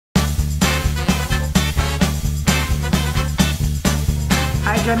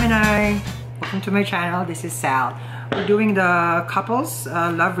Gemini! Welcome to my channel. This is Sal. We're doing the couples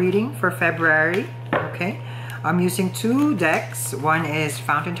love reading for February. Okay, I'm using two decks. One is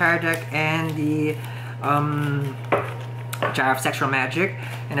Fountain Tarot deck and the Jar of Sexual Magic,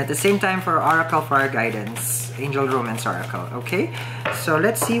 and at the same time for Oracle for our guidance, Angel Romance Oracle. Okay, so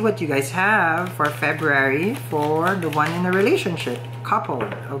let's see what you guys have for February for the one in a relationship couple.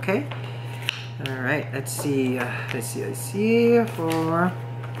 Okay, all right, let's see. Let's see for.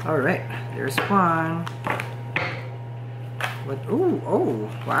 All right, there's one. What? Oh,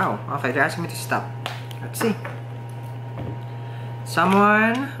 wow. Okay, they're asking me to stop. Let's see.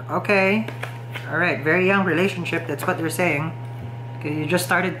 Someone. Okay. All right, very young relationship. That's what they're saying. Okay, you just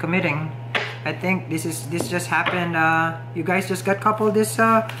started committing. I think this just happened. You guys just got coupled. This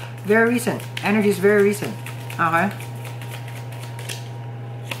very recent. Energy is very recent. Okay.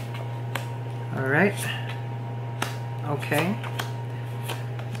 All right. Okay.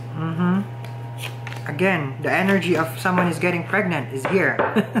 Again, the energy of someone is getting pregnant is here.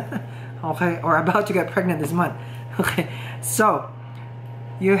 Okay, or about to get pregnant this month. Okay, so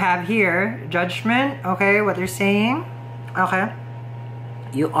you have here Judgment. Okay, what they're saying. Okay,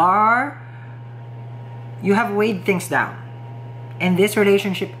 you have weighed things down, and this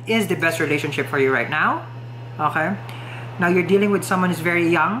relationship is the best relationship for you right now. Okay, now you're dealing with someone who's very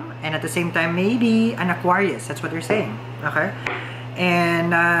young, and at the same time maybe an Aquarius. That's what they're saying. Okay,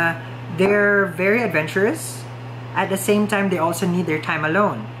 and they're very adventurous. At the same time, they also need their time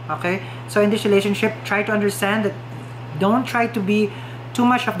alone. Okay, so in this relationship, try to understand that don't try to be too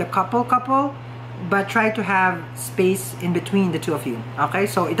much of the couple, but try to have space in between the two of you. Okay,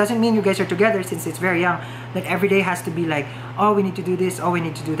 so it doesn't mean you guys are together since it's very young, that every day has to be like, oh, we need to do this, oh, we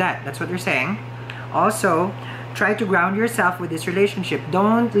need to do that. That's what they're saying. Also, try to ground yourself with this relationship.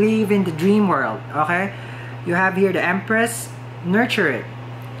 Don't live in the dream world. Okay, you have here the Empress. Nurture it.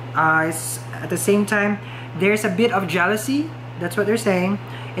 At the same time, there's a bit of jealousy. That's what they're saying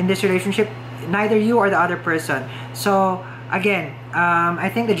in this relationship, neither you or the other person. So again, I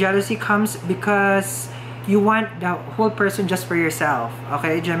think the jealousy comes because you want the whole person just for yourself.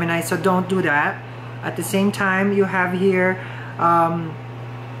 Okay, Gemini, so don't do that. At the same time, you have here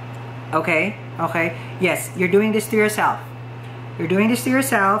okay, yes, you're doing this to yourself. You're doing this to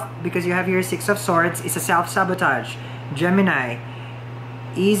yourself because you have here Six of Swords. It's a self-sabotage. Gemini,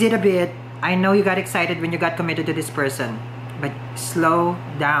 ease it a bit. I know you got excited when you got committed to this person, but slow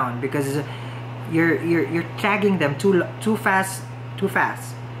down because you're tagging them too fast.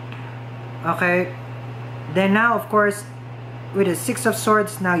 Okay, then now of course with the Six of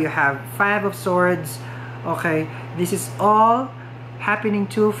Swords, now you have Five of Swords. Okay, this is all happening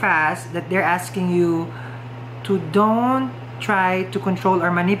too fast that they're asking you to don't try to control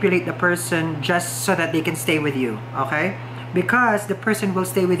or manipulate the person just so that they can stay with you. Okay, because the person will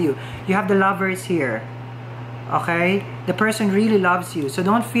stay with you. You have the Lovers here. Okay, the person really loves you, so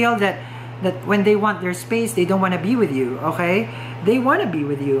don't feel that when they want their space, they don't want to be with you. Okay, they want to be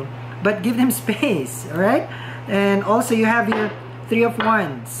with you, but give them space. All right, and also you have your Three of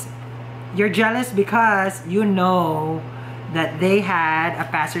Wands. You're jealous because you know that they had a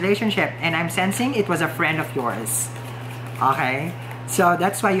past relationship, and I'm sensing it was a friend of yours. Okay, so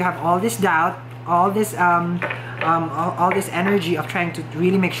that's why you have all this doubt, all this all this energy of trying to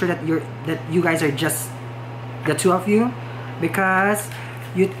really make sure that you guys are just the two of you, because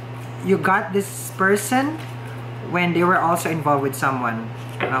you got this person when they were also involved with someone.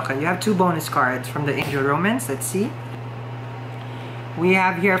 Okay, you have two bonus cards from the Angel Romance. Let's see. We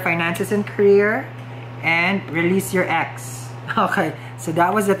have here finances and career and release your ex. Okay, so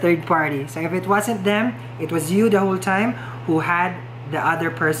that was the third party. So if it wasn't them, it was you the whole time who had the other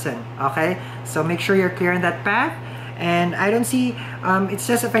person. Okay, so make sure you're clear on that path. And I don't see it's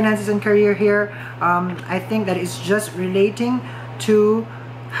just a finances and career here. I think that it's just relating to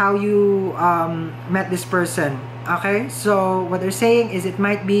how you met this person. Okay, so what they're saying is it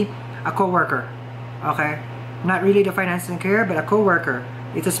might be a co-worker. Okay, not really the finances and career, but a co-worker.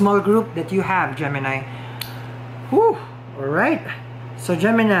 It's a small group that you have, Gemini. Whew. All right, so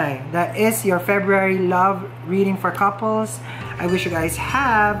Gemini, that is your February love reading for couples. I wish you guys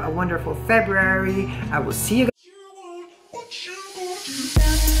have a wonderful February. I will see you guys.